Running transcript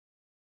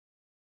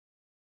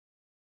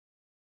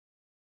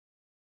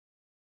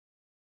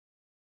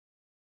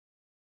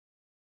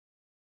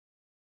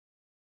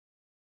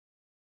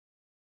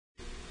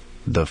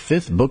The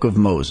fifth book of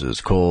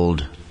Moses,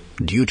 called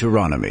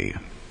Deuteronomy.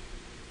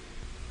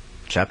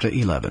 Chapter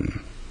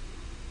 11.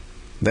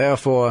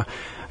 Therefore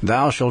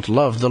thou shalt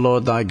love the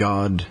Lord thy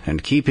God,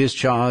 and keep his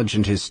charge,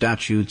 and his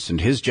statutes, and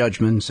his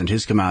judgments, and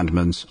his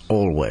commandments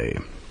alway.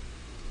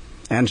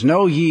 And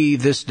know ye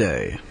this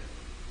day,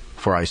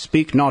 for I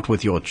speak not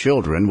with your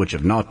children which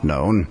have not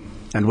known,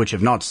 and which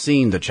have not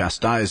seen the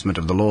chastisement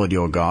of the Lord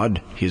your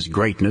God, his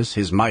greatness,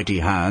 his mighty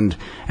hand,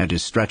 and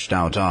his stretched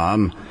out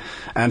arm,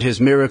 and his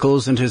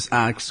miracles and his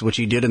acts which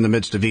he did in the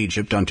midst of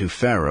Egypt unto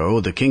Pharaoh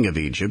the king of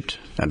Egypt,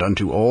 and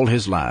unto all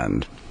his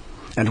land,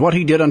 and what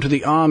he did unto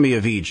the army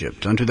of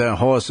Egypt, unto their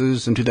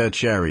horses, and to their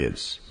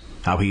chariots,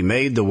 how he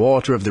made the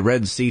water of the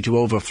Red Sea to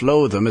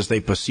overflow them as they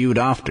pursued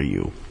after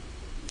you,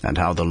 and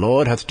how the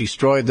Lord hath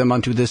destroyed them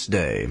unto this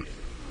day,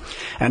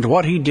 and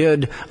what he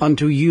did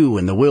unto you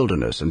in the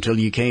wilderness until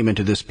ye came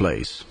into this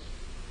place,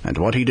 and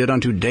what he did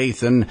unto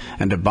Dathan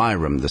and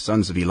Abiram, the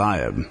sons of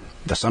Eliab,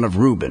 the son of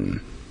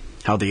Reuben,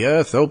 how the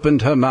earth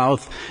opened her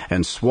mouth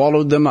and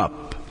swallowed them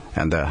up,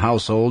 and their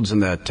households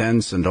and their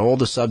tents, and all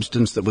the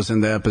substance that was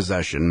in their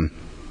possession,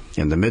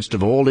 in the midst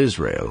of all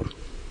Israel.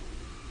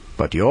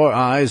 But your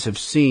eyes have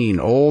seen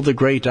all the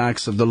great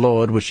acts of the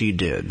Lord which he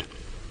did.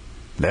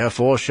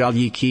 Therefore shall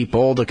ye keep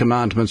all the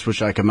commandments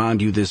which I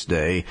command you this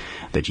day,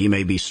 that ye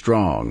may be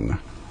strong,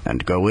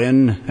 and go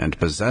in and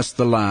possess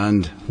the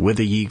land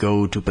whither ye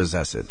go to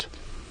possess it,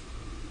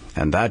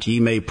 and that ye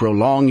may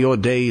prolong your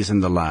days in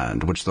the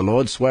land which the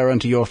Lord sware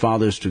unto your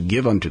fathers to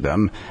give unto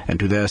them and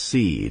to their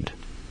seed,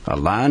 a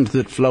land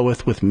that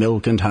floweth with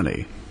milk and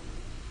honey.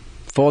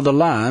 For the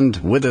land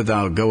whither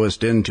thou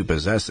goest in to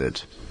possess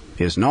it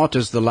is not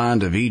as the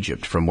land of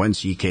Egypt from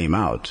whence ye came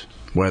out,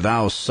 where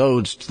thou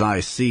sowedst thy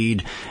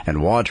seed,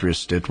 and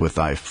waterest it with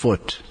thy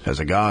foot, as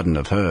a garden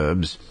of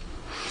herbs.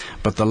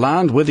 But the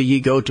land whither ye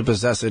go to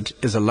possess it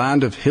is a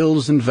land of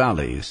hills and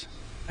valleys,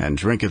 and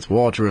drinketh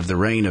water of the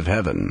rain of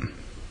heaven,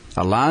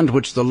 a land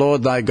which the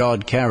Lord thy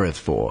God careth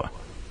for.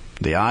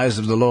 The eyes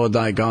of the Lord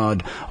thy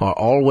God are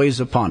always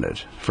upon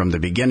it, from the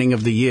beginning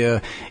of the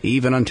year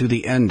even unto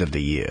the end of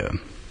the year.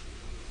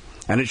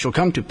 And it shall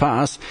come to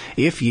pass,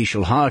 if ye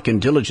shall hearken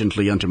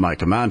diligently unto my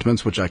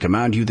commandments which I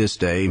command you this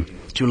day,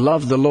 to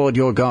love the Lord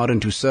your God,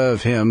 and to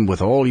serve him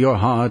with all your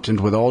heart and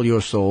with all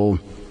your soul,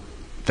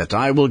 that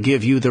I will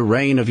give you the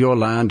rain of your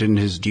land in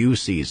his due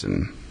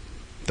season,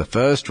 the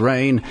first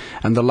rain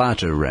and the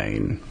latter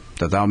rain,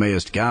 that thou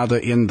mayest gather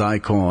in thy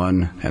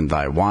corn, and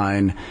thy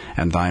wine,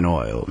 and thine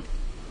oil.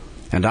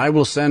 And I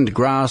will send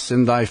grass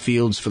in thy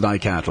fields for thy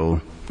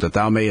cattle, that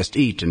thou mayest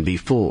eat and be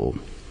full.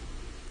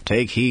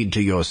 Take heed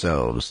to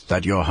yourselves,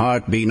 that your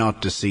heart be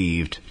not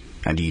deceived,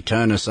 and ye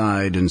turn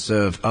aside and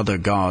serve other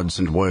gods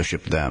and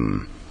worship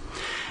them.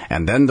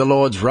 And then the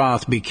Lord's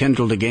wrath be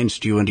kindled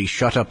against you, and he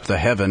shut up the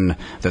heaven,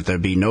 that there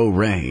be no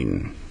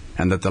rain,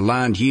 and that the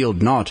land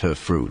yield not her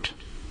fruit,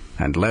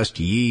 and lest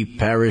ye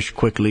perish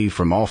quickly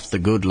from off the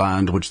good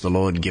land which the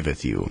Lord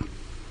giveth you.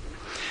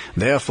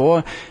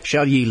 Therefore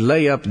shall ye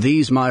lay up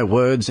these my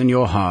words in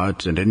your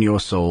heart and in your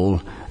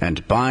soul,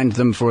 and bind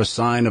them for a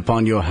sign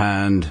upon your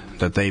hand,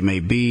 that they may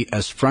be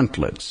as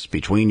frontlets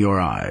between your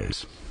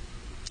eyes.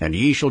 And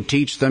ye shall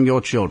teach them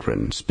your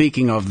children,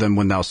 speaking of them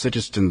when thou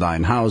sittest in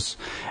thine house,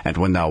 and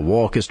when thou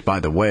walkest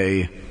by the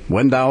way,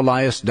 when thou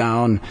liest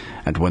down,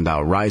 and when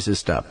thou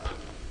risest up.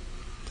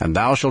 And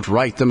thou shalt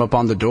write them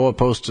upon the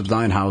doorposts of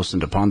thine house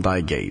and upon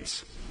thy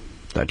gates,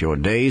 that your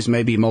days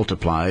may be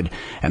multiplied,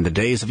 and the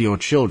days of your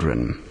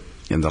children,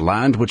 in the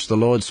land which the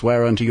Lord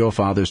sware unto your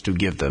fathers to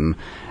give them,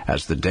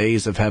 as the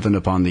days of heaven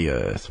upon the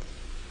earth.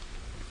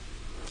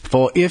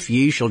 For if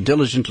ye shall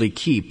diligently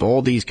keep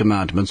all these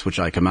commandments which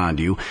I command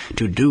you,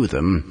 to do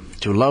them,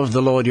 to love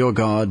the Lord your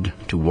God,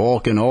 to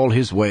walk in all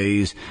his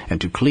ways, and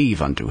to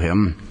cleave unto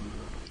him,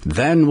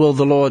 then will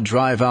the Lord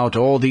drive out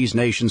all these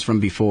nations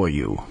from before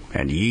you,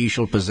 and ye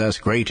shall possess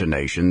greater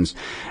nations,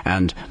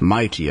 and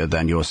mightier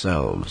than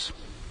yourselves.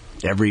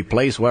 Every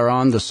place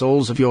whereon the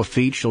soles of your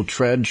feet shall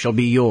tread shall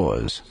be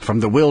yours, from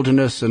the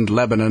wilderness and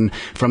Lebanon,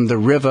 from the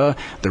river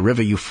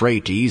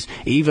Euphrates,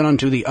 even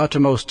unto the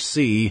uttermost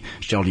sea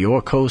shall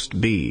your coast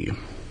be.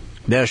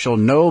 There shall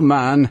no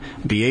man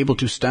be able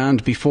to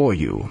stand before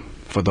you,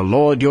 for the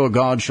Lord your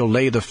God shall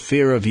lay the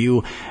fear of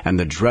you and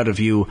the dread of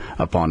you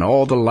upon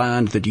all the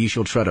land that ye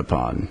shall tread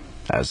upon,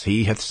 as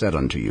he hath said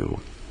unto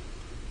you.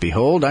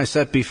 Behold, I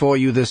set before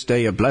you this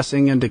day a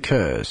blessing and a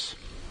curse.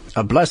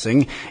 A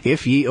blessing,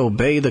 if ye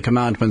obey the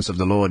commandments of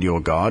the Lord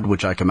your God,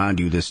 which I command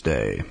you this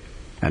day.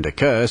 And a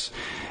curse,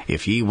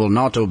 if ye will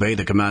not obey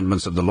the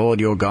commandments of the Lord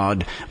your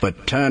God,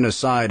 but turn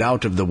aside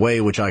out of the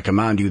way which I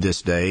command you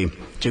this day,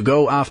 to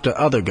go after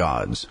other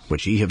gods,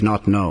 which ye have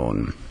not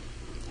known.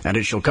 And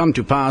it shall come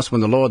to pass,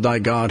 when the Lord thy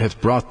God hath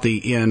brought thee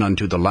in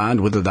unto the land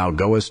whither thou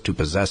goest to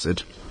possess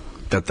it,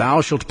 that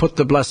thou shalt put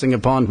the blessing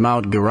upon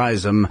Mount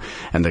Gerizim,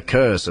 and the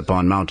curse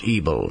upon Mount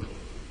Ebal.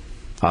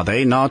 Are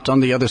they not on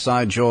the other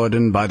side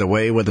Jordan, by the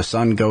way where the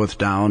sun goeth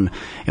down,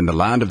 in the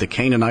land of the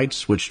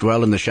Canaanites, which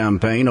dwell in the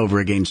champaign over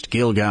against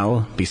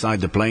Gilgal,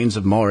 beside the plains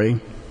of Moreh?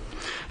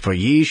 For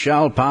ye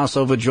shall pass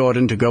over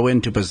Jordan to go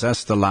in to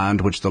possess the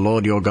land which the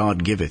Lord your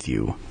God giveth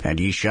you, and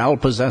ye shall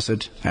possess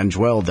it, and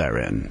dwell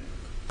therein.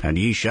 And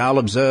ye shall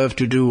observe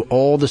to do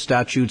all the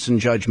statutes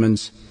and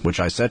judgments which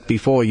I set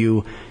before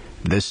you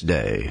this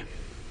day.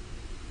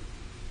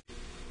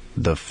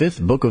 The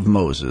fifth book of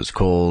Moses,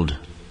 called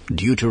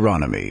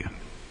Deuteronomy.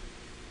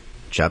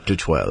 Chapter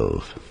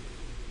 12.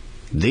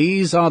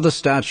 These are the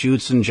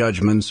statutes and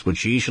judgments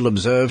which ye shall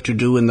observe to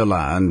do in the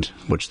land,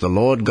 which the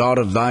Lord God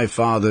of thy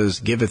fathers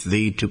giveth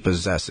thee to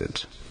possess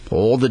it,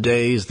 all the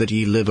days that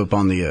ye live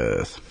upon the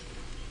earth.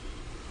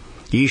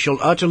 Ye shall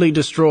utterly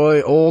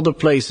destroy all the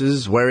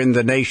places wherein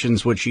the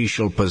nations which ye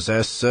shall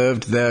possess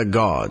served their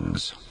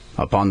gods,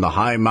 upon the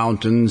high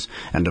mountains,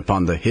 and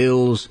upon the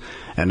hills,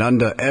 and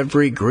under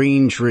every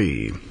green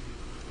tree.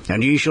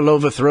 And ye shall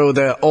overthrow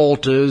their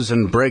altars,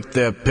 and break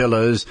their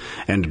pillars,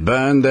 and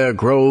burn their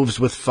groves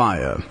with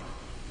fire.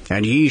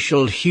 And ye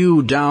shall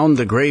hew down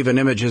the graven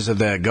images of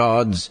their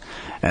gods,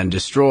 and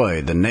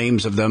destroy the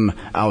names of them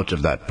out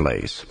of that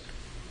place.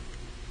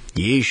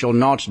 Ye shall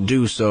not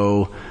do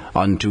so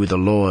unto the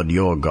Lord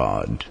your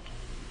God.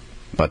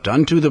 But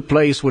unto the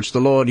place which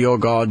the Lord your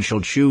God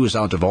shall choose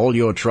out of all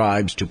your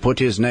tribes to put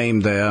his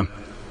name there,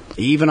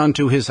 even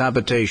unto his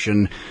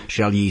habitation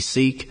shall ye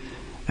seek,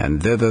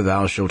 and thither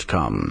thou shalt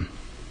come.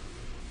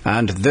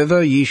 And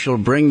thither ye shall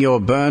bring your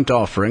burnt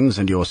offerings,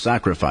 and your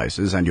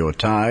sacrifices, and your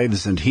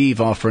tithes, and heave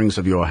offerings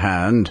of your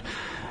hand,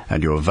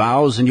 and your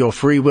vows, and your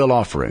freewill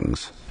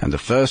offerings, and the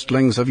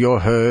firstlings of your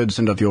herds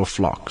and of your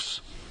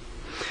flocks.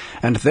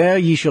 And there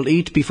ye shall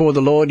eat before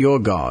the Lord your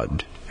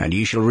God, and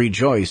ye shall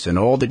rejoice in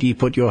all that ye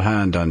put your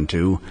hand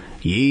unto,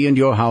 ye and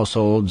your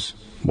households,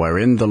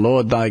 wherein the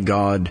Lord thy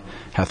God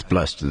hath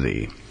blessed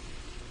thee.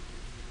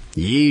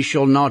 Ye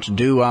shall not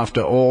do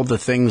after all the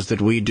things that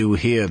we do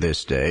here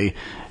this day,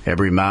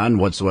 every man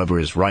whatsoever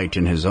is right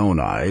in his own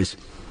eyes.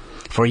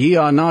 For ye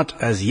are not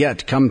as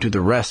yet come to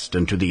the rest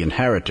and to the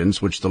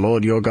inheritance which the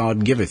Lord your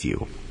God giveth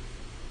you.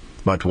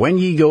 But when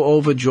ye go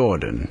over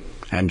Jordan,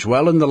 and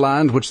dwell in the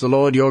land which the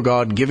Lord your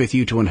God giveth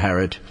you to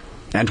inherit,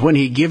 and when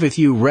he giveth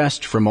you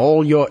rest from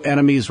all your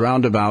enemies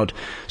round about,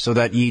 so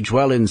that ye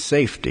dwell in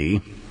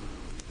safety,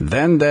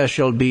 then there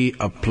shall be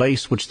a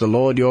place which the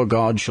Lord your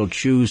God shall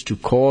choose to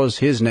cause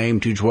his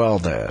name to dwell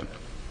there.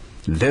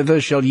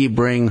 Thither shall ye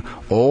bring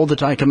all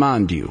that I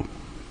command you,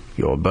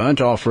 your burnt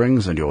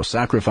offerings and your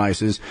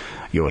sacrifices,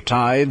 your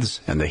tithes,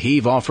 and the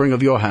heave offering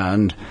of your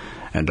hand,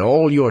 and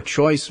all your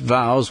choice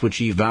vows which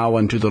ye vow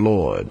unto the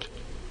Lord.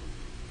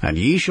 And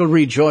ye shall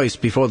rejoice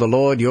before the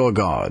Lord your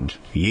God,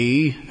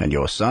 ye, and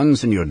your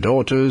sons and your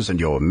daughters, and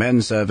your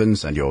men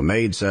servants, and your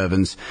maid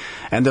servants,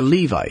 and the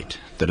Levite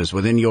that is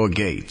within your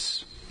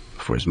gates,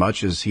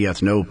 forasmuch as he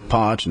hath no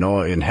part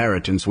nor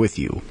inheritance with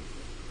you.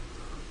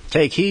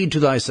 Take heed to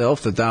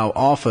thyself that thou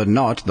offer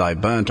not thy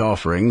burnt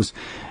offerings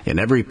in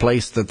every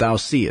place that thou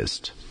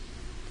seest,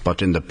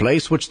 but in the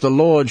place which the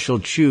Lord shall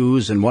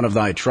choose in one of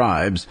thy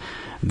tribes,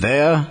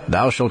 there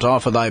thou shalt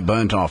offer thy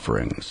burnt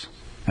offerings,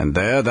 and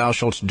there thou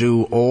shalt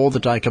do all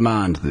that I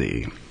command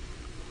thee.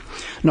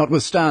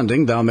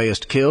 Notwithstanding, thou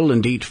mayest kill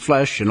and eat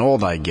flesh in all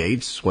thy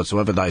gates,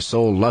 whatsoever thy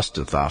soul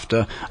lusteth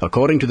after,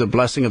 according to the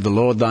blessing of the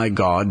Lord thy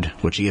God,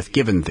 which he hath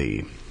given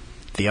thee.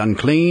 The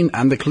unclean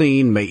and the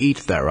clean may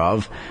eat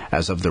thereof,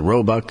 as of the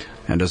roebuck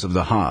and as of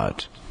the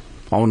hart.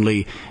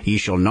 Only ye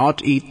shall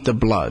not eat the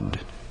blood.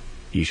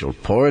 Ye shall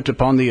pour it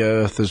upon the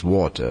earth as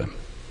water.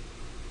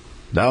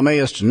 Thou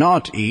mayest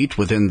not eat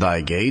within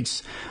thy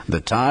gates the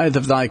tithe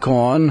of thy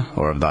corn,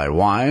 or of thy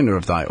wine, or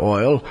of thy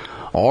oil,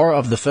 or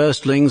of the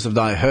firstlings of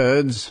thy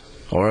herds,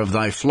 or of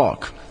thy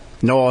flock,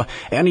 nor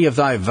any of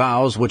thy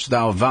vows which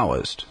thou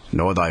vowest,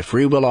 nor thy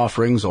freewill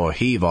offerings or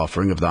heave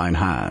offering of thine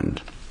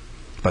hand.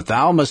 But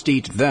thou must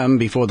eat them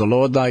before the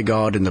Lord thy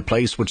God in the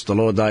place which the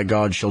Lord thy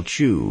God shall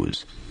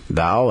choose,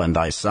 thou and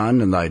thy son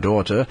and thy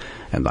daughter,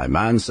 and thy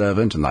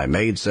manservant and thy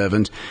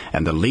maidservant,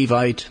 and the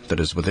Levite that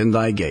is within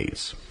thy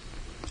gates.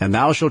 And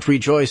thou shalt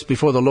rejoice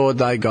before the Lord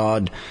thy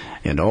God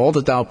in all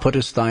that thou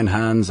puttest thine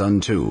hands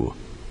unto.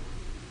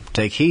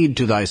 Take heed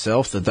to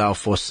thyself that thou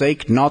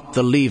forsake not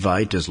the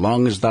Levite as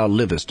long as thou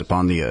livest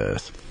upon the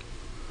earth.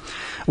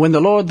 When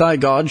the Lord thy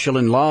God shall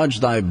enlarge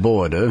thy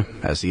border,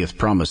 as he hath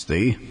promised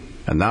thee,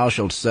 and thou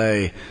shalt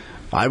say,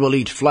 I will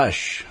eat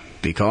flesh,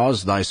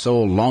 because thy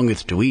soul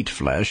longeth to eat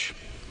flesh,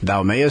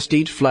 thou mayest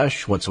eat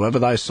flesh whatsoever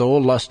thy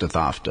soul lusteth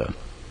after.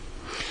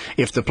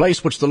 If the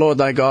place which the Lord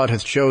thy God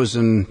hath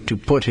chosen to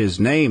put his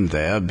name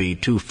there be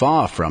too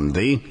far from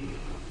thee,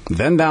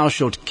 then thou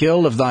shalt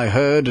kill of thy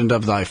herd and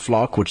of thy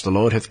flock which the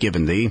Lord hath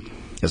given thee,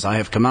 as I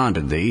have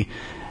commanded thee,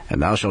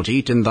 and thou shalt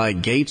eat in thy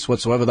gates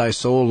whatsoever thy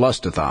soul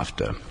lusteth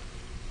after.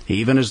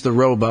 Even as the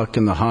roebuck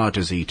and the hart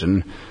is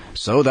eaten,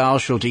 so thou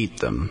shalt eat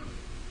them.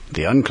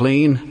 The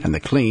unclean and the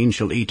clean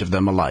shall eat of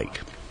them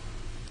alike.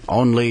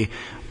 Only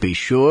be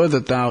sure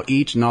that thou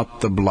eat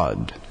not the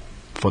blood,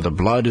 for the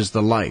blood is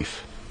the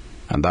life,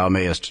 and thou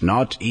mayest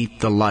not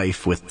eat the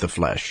life with the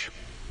flesh.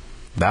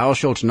 Thou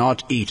shalt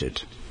not eat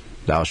it.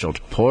 Thou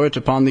shalt pour it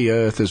upon the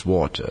earth as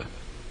water.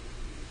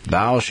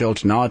 Thou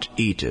shalt not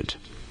eat it.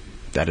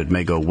 that it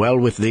may go well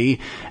with thee,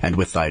 and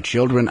with thy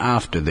children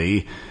after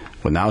thee,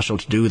 when thou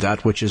shalt do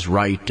that which is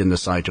right in the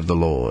sight of the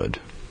Lord.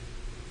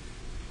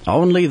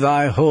 Only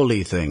thy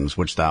holy things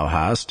which thou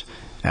hast,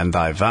 and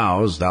thy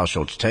vows thou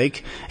shalt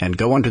take, and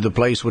go unto the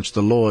place which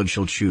the Lord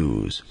shall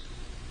choose.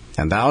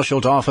 And thou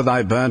shalt offer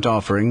thy burnt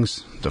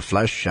offerings, the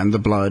flesh and the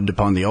blood,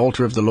 upon the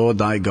altar of the Lord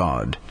thy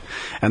God.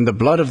 And the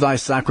blood of thy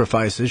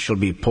sacrifices shall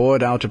be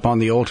poured out upon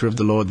the altar of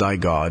the Lord thy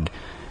God,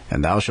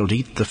 and thou shalt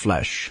eat the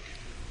flesh.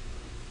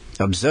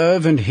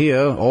 Observe and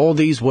hear all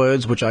these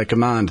words which I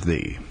command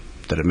thee,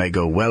 that it may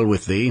go well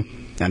with thee,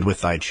 and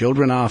with thy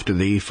children after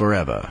thee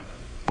forever,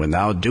 when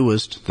thou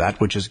doest that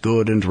which is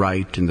good and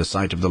right in the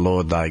sight of the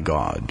Lord thy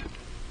God.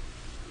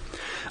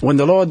 When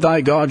the Lord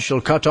thy God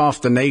shall cut off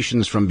the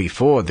nations from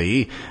before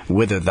thee,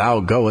 whither thou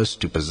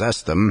goest to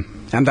possess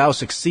them, and thou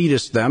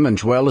succeedest them and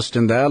dwellest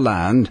in their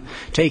land,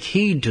 take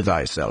heed to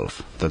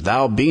thyself, that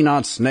thou be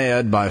not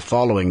snared by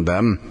following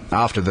them,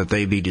 after that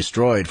they be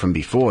destroyed from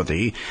before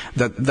thee,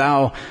 that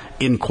thou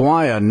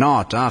inquire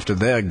not after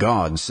their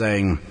gods,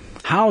 saying,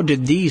 How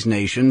did these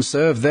nations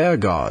serve their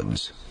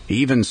gods?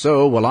 Even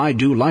so will I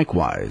do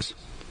likewise.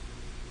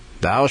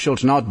 Thou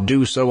shalt not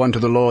do so unto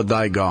the Lord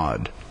thy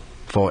God.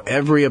 For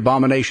every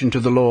abomination to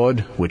the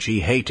Lord, which he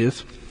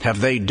hateth, have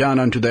they done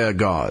unto their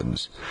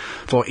gods.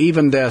 For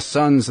even their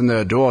sons and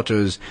their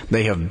daughters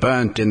they have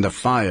burnt in the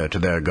fire to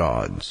their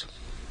gods.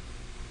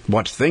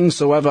 What things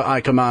soever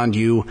I command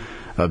you,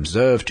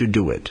 observe to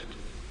do it.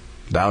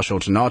 Thou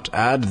shalt not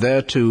add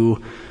thereto,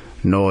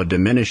 nor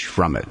diminish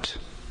from it.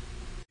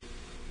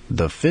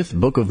 The fifth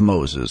book of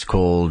Moses,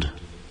 called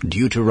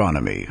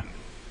Deuteronomy.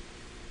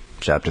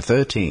 Chapter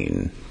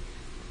 13.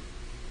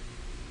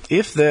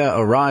 If there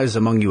arise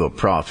among you a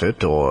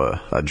prophet, or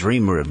a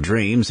dreamer of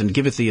dreams, and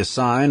giveth thee a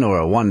sign or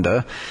a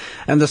wonder,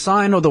 and the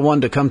sign or the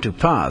wonder come to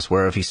pass,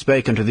 whereof he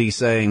spake unto thee,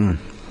 saying,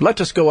 Let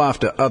us go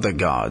after other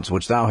gods,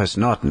 which thou hast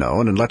not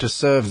known, and let us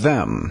serve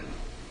them.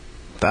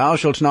 Thou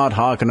shalt not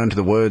hearken unto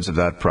the words of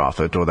that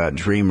prophet, or that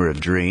dreamer of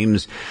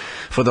dreams,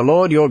 for the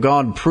Lord your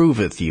God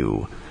proveth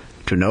you,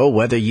 to know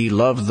whether ye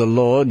love the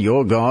Lord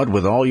your God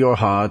with all your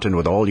heart and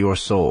with all your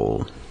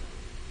soul.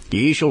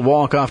 Ye shall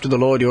walk after the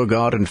Lord your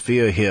God, and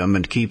fear him,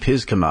 and keep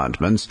his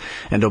commandments,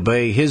 and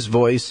obey his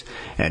voice,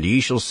 and ye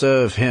shall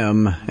serve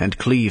him, and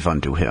cleave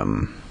unto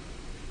him.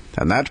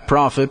 And that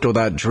prophet or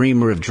that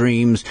dreamer of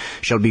dreams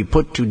shall be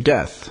put to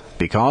death,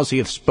 because he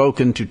hath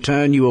spoken to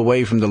turn you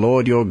away from the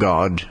Lord your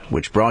God,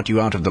 which brought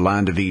you out of the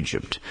land of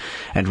Egypt,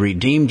 and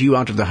redeemed you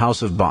out of the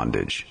house of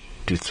bondage,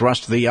 to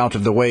thrust thee out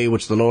of the way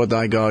which the Lord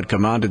thy God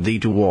commanded thee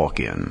to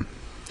walk in.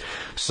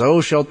 So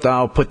shalt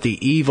thou put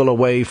the evil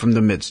away from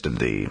the midst of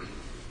thee.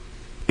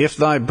 If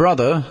thy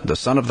brother, the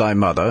son of thy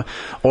mother,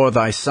 or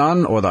thy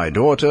son, or thy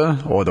daughter,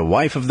 or the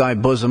wife of thy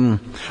bosom,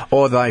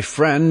 or thy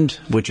friend,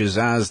 which is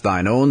as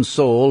thine own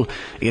soul,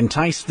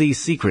 entice thee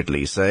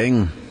secretly,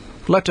 saying,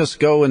 Let us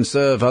go and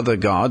serve other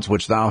gods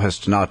which thou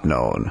hast not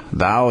known,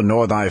 thou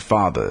nor thy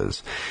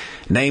fathers,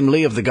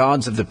 namely of the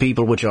gods of the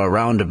people which are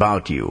round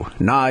about you,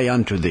 nigh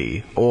unto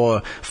thee,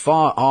 or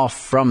far off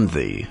from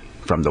thee,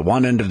 from the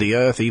one end of the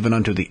earth even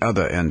unto the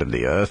other end of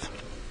the earth,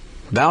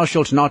 thou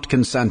shalt not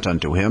consent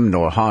unto him,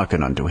 nor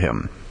hearken unto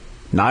him.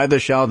 Neither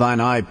shall thine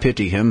eye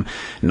pity him,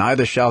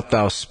 neither shalt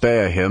thou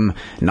spare him,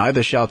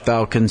 neither shalt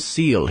thou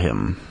conceal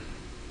him.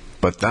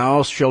 But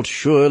thou shalt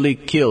surely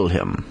kill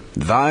him.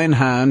 Thine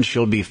hand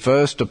shall be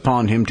first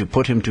upon him to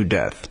put him to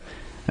death,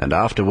 and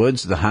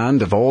afterwards the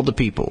hand of all the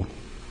people.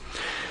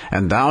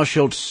 And thou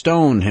shalt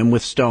stone him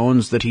with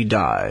stones that he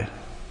die,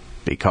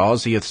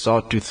 because he hath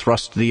sought to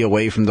thrust thee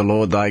away from the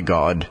Lord thy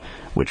God,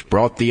 which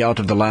brought thee out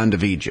of the land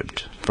of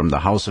Egypt, from the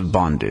house of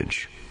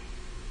bondage.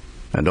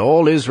 And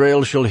all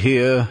Israel shall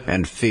hear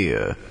and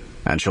fear,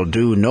 and shall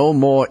do no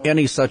more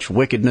any such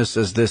wickedness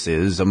as this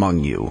is among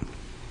you.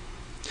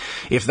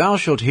 If thou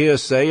shalt hear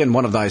say in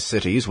one of thy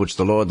cities, which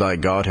the Lord thy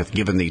God hath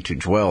given thee to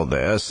dwell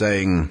there,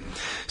 saying,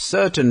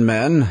 Certain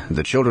men,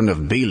 the children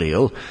of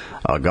Belial,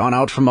 are gone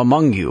out from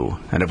among you,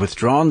 and have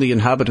withdrawn the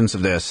inhabitants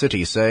of their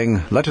city,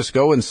 saying, Let us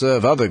go and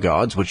serve other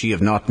gods which ye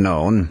have not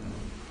known,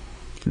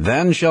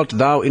 then shalt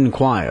thou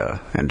inquire,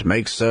 and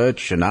make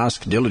search, and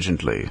ask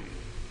diligently.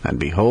 And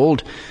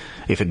behold,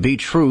 if it be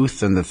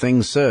truth, and the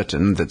thing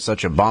certain, that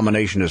such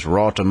abomination is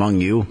wrought among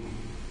you,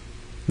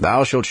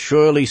 thou shalt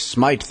surely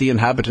smite the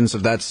inhabitants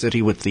of that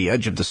city with the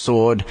edge of the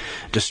sword,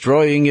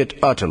 destroying it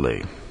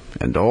utterly,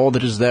 and all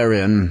that is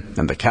therein,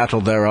 and the cattle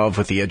thereof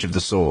with the edge of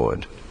the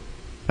sword.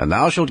 And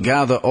thou shalt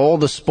gather all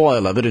the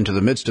spoil of it into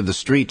the midst of the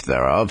street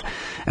thereof,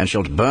 and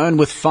shalt burn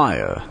with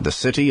fire the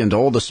city and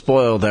all the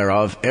spoil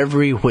thereof,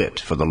 every whit,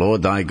 for the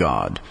Lord thy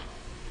God.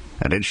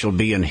 And it shall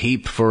be an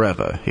heap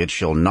forever, it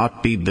shall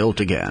not be built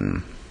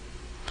again.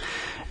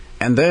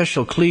 And there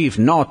shall cleave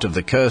naught of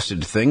the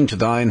cursed thing to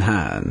thine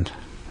hand,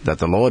 that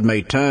the Lord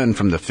may turn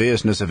from the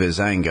fierceness of his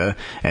anger,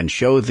 and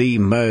show thee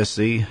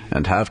mercy,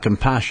 and have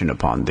compassion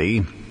upon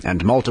thee,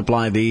 and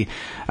multiply thee,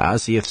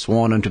 as he hath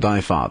sworn unto thy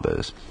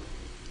fathers.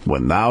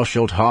 When thou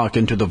shalt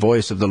hearken to the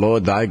voice of the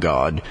Lord thy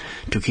God,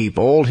 to keep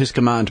all his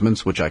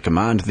commandments which I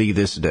command thee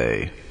this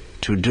day,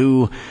 to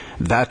do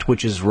that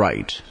which is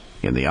right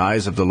in the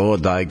eyes of the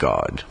Lord thy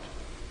God.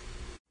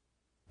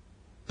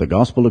 The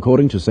Gospel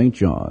according to St.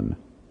 John,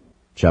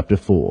 chapter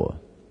 4.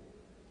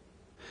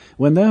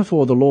 When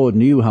therefore the Lord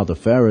knew how the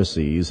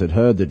Pharisees had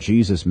heard that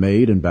Jesus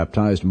made and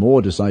baptized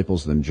more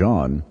disciples than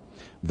John,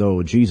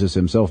 though Jesus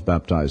himself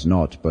baptized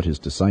not, but his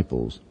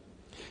disciples,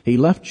 he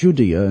left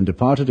Judea and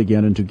departed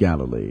again into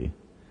Galilee.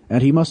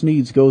 And he must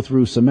needs go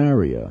through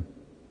Samaria.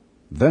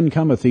 Then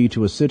cometh he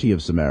to a city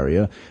of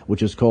Samaria,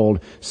 which is called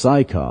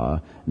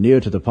Sychar,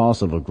 near to the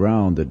parcel of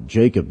ground that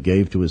Jacob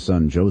gave to his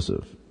son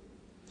Joseph.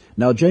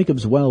 Now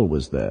Jacob's well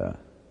was there.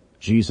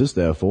 Jesus,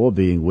 therefore,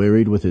 being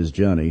wearied with his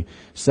journey,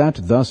 sat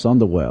thus on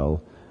the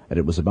well, and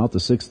it was about the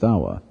 6th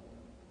hour.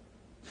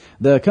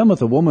 There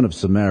cometh a woman of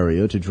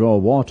Samaria to draw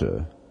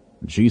water.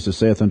 Jesus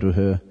saith unto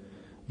her,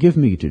 Give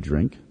me to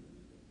drink.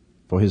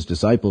 For his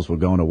disciples were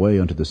gone away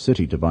unto the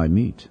city to buy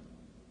meat.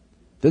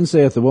 Then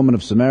saith the woman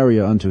of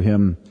Samaria unto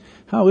him,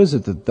 How is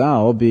it that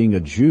thou, being a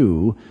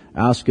Jew,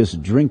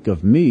 askest drink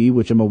of me,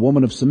 which am a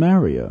woman of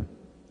Samaria?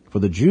 For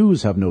the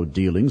Jews have no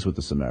dealings with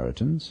the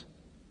Samaritans.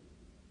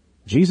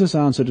 Jesus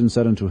answered and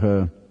said unto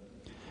her,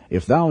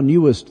 If thou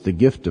knewest the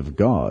gift of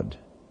God,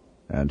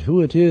 and who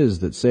it is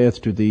that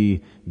saith to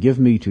thee, Give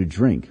me to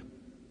drink,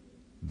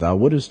 thou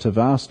wouldest have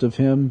asked of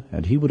him,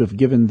 and he would have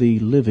given thee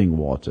living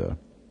water.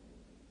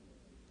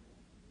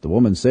 The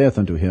woman saith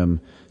unto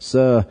him,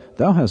 Sir,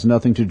 thou hast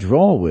nothing to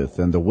draw with,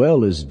 and the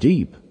well is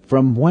deep.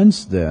 From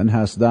whence then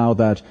hast thou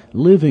that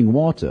living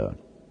water?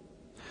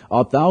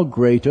 Art thou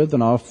greater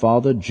than our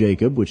father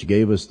Jacob, which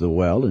gave us the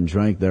well, and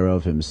drank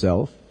thereof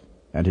himself,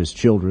 and his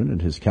children,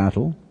 and his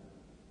cattle?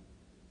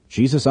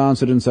 Jesus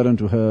answered and said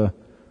unto her,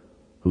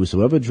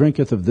 Whosoever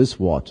drinketh of this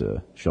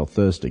water shall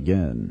thirst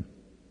again.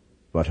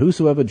 But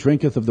whosoever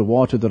drinketh of the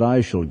water that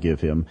I shall give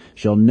him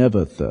shall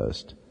never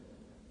thirst.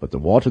 But the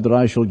water that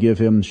I shall give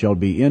him shall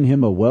be in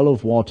him a well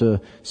of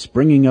water,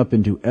 springing up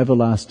into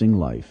everlasting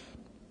life.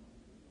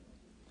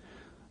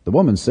 The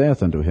woman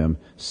saith unto him,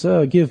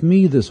 Sir, give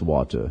me this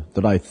water,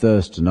 that I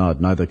thirst not,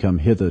 neither come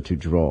hither to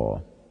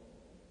draw.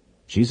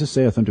 Jesus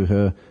saith unto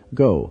her,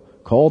 Go,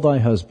 call thy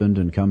husband,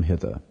 and come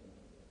hither.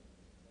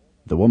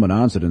 The woman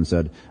answered and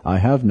said, I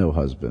have no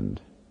husband.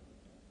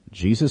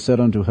 Jesus said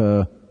unto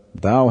her,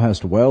 Thou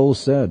hast well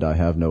said, I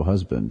have no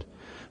husband.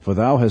 For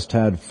thou hast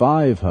had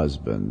 5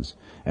 husbands,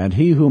 and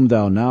he whom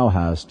thou now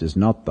hast is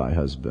not thy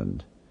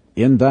husband.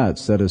 In that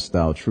saidst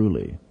thou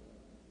truly.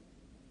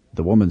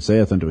 The woman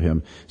saith unto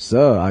him,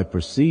 Sir, I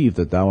perceive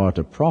that thou art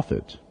a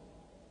prophet.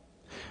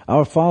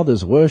 Our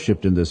fathers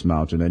worshipped in this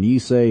mountain, and ye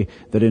say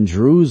that in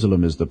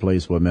Jerusalem is the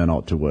place where men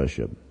ought to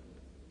worship.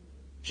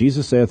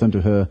 Jesus saith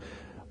unto her,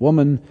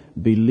 Woman,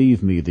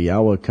 believe me, the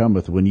hour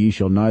cometh when ye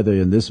shall neither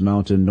in this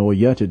mountain nor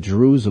yet at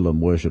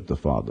Jerusalem worship the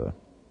Father.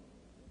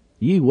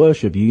 Ye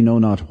worship ye know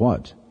not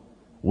what.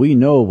 We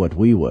know what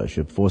we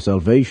worship, for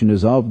salvation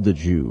is of the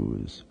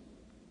Jews.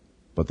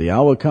 But the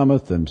hour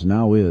cometh, and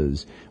now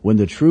is, when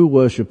the true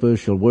worshippers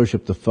shall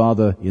worship the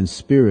Father in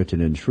spirit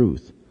and in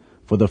truth,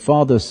 for the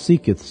Father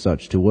seeketh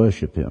such to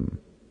worship him.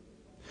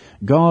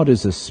 God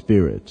is a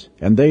spirit,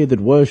 and they that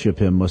worship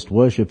him must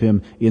worship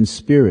him in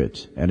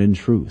spirit and in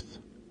truth.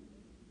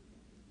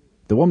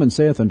 The woman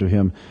saith unto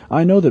him,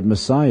 I know that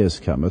Messiah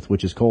cometh,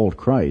 which is called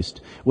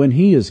Christ. When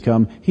he is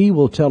come, he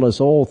will tell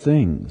us all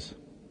things.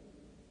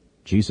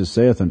 Jesus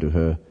saith unto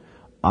her,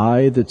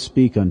 I that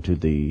speak unto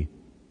thee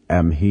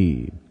am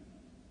he.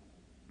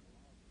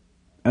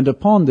 And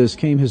upon this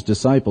came his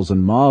disciples,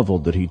 and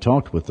marveled that he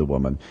talked with the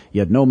woman.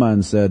 Yet no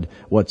man said,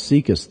 What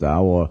seekest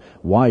thou? Or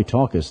why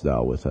talkest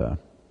thou with her?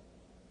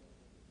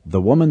 The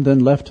woman then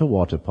left her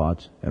water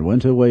pot, and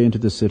went her way into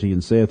the city,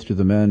 and saith to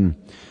the men,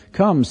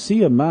 Come,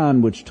 see a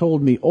man which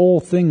told me all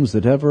things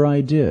that ever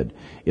I did.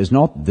 Is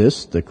not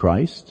this the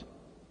Christ?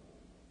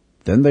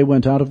 Then they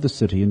went out of the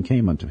city, and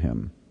came unto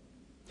him.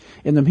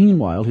 In the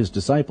meanwhile his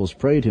disciples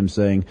prayed him,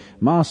 saying,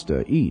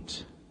 Master,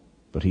 eat.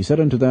 But he said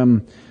unto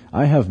them,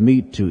 I have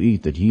meat to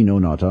eat that ye know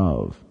not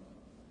of.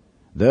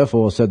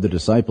 Therefore said the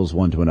disciples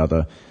one to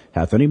another,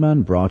 Hath any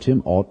man brought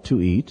him aught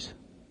to eat?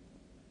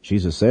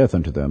 Jesus saith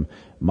unto them,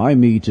 My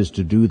meat is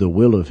to do the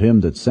will of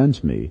him that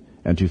sent me,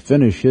 and to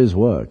finish his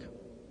work.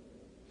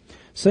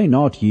 Say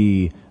not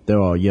ye,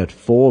 There are yet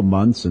 4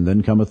 months, and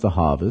then cometh the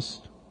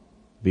harvest?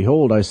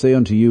 Behold, I say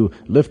unto you,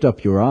 Lift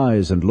up your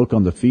eyes, and look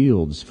on the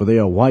fields, for they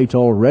are white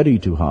already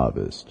to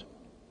harvest.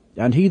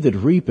 And he that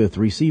reapeth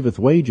receiveth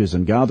wages,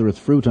 and gathereth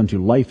fruit unto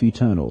life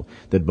eternal,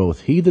 that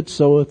both he that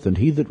soweth and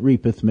he that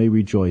reapeth may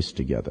rejoice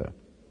together.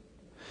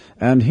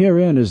 And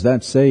herein is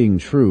that saying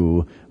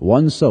true,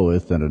 One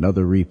soweth, and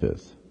another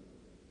reapeth.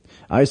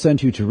 I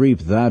sent you to reap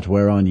that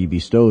whereon ye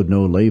bestowed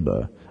no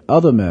labor.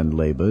 Other men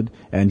labored,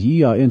 and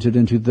ye are entered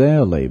into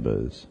their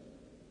labors.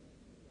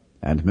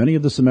 And many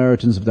of the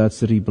Samaritans of that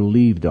city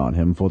believed on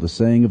him for the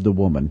saying of the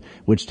woman,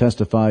 which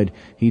testified,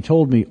 He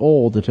told me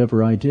all that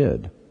ever I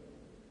did.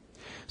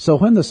 So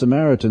when the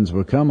Samaritans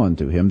were come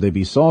unto him, they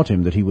besought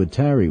him that he would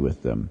tarry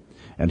with them.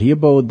 And he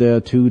abode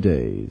there 2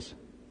 days.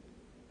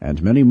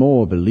 And many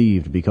more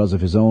believed because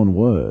of his own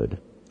word,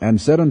 and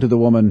said unto the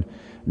woman,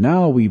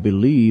 Now we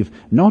believe,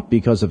 not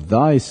because of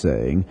thy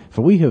saying,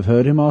 for we have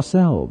heard him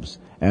ourselves,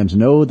 and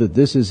know that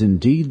this is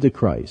indeed the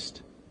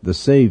Christ, the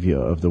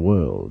Saviour of the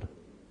world.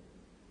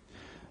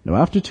 Now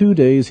after 2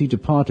 days he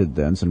departed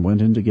thence, and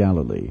went into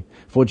Galilee.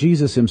 For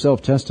Jesus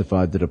himself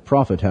testified that a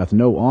prophet hath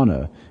no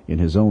honour in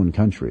his own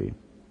country.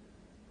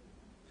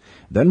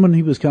 Then when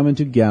he was come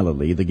into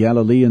Galilee, the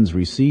Galileans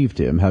received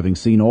him, having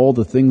seen all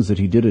the things that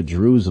he did at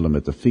Jerusalem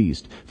at the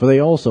feast, for they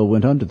also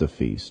went unto the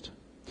feast.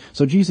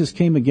 So Jesus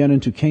came again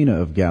into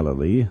Cana of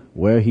Galilee,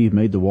 where he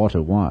made the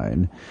water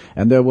wine.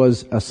 And there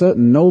was a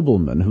certain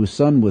nobleman whose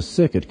son was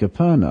sick at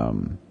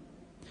Capernaum.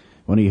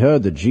 When he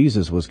heard that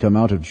Jesus was come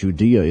out of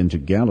Judea into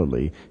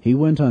Galilee, he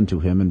went unto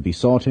him, and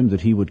besought him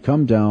that he would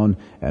come down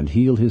and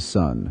heal his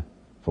son,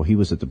 for he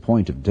was at the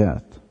point of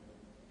death.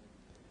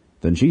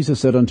 Then Jesus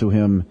said unto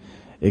him,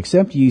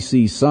 Except ye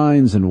see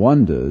signs and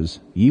wonders,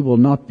 ye will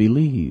not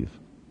believe.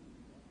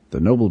 The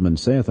nobleman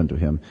saith unto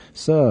him,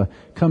 Sir,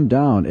 come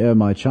down ere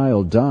my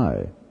child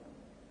die.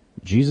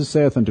 Jesus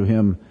saith unto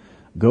him,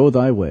 Go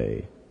thy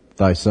way,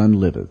 thy son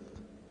liveth.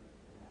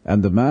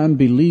 And the man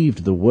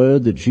believed the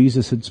word that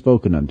Jesus had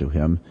spoken unto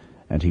him,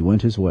 and he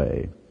went his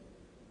way.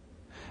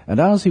 And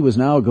as he was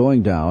now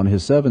going down,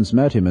 his servants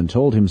met him, and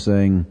told him,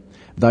 saying,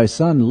 Thy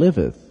son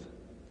liveth.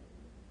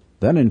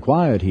 Then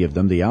inquired he of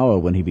them the hour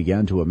when he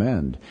began to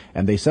amend.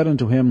 And they said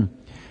unto him,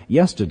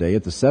 Yesterday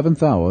at the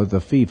 7th hour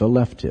the fever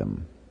left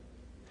him.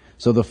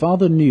 So the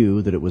father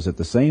knew that it was at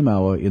the same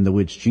hour in the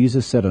which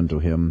Jesus said unto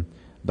him,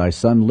 Thy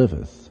son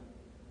liveth,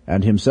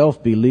 and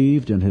himself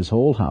believed in his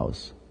whole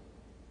house.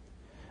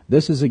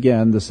 This is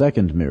again the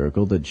second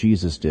miracle that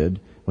Jesus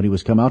did when he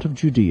was come out of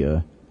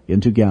Judea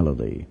into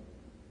Galilee.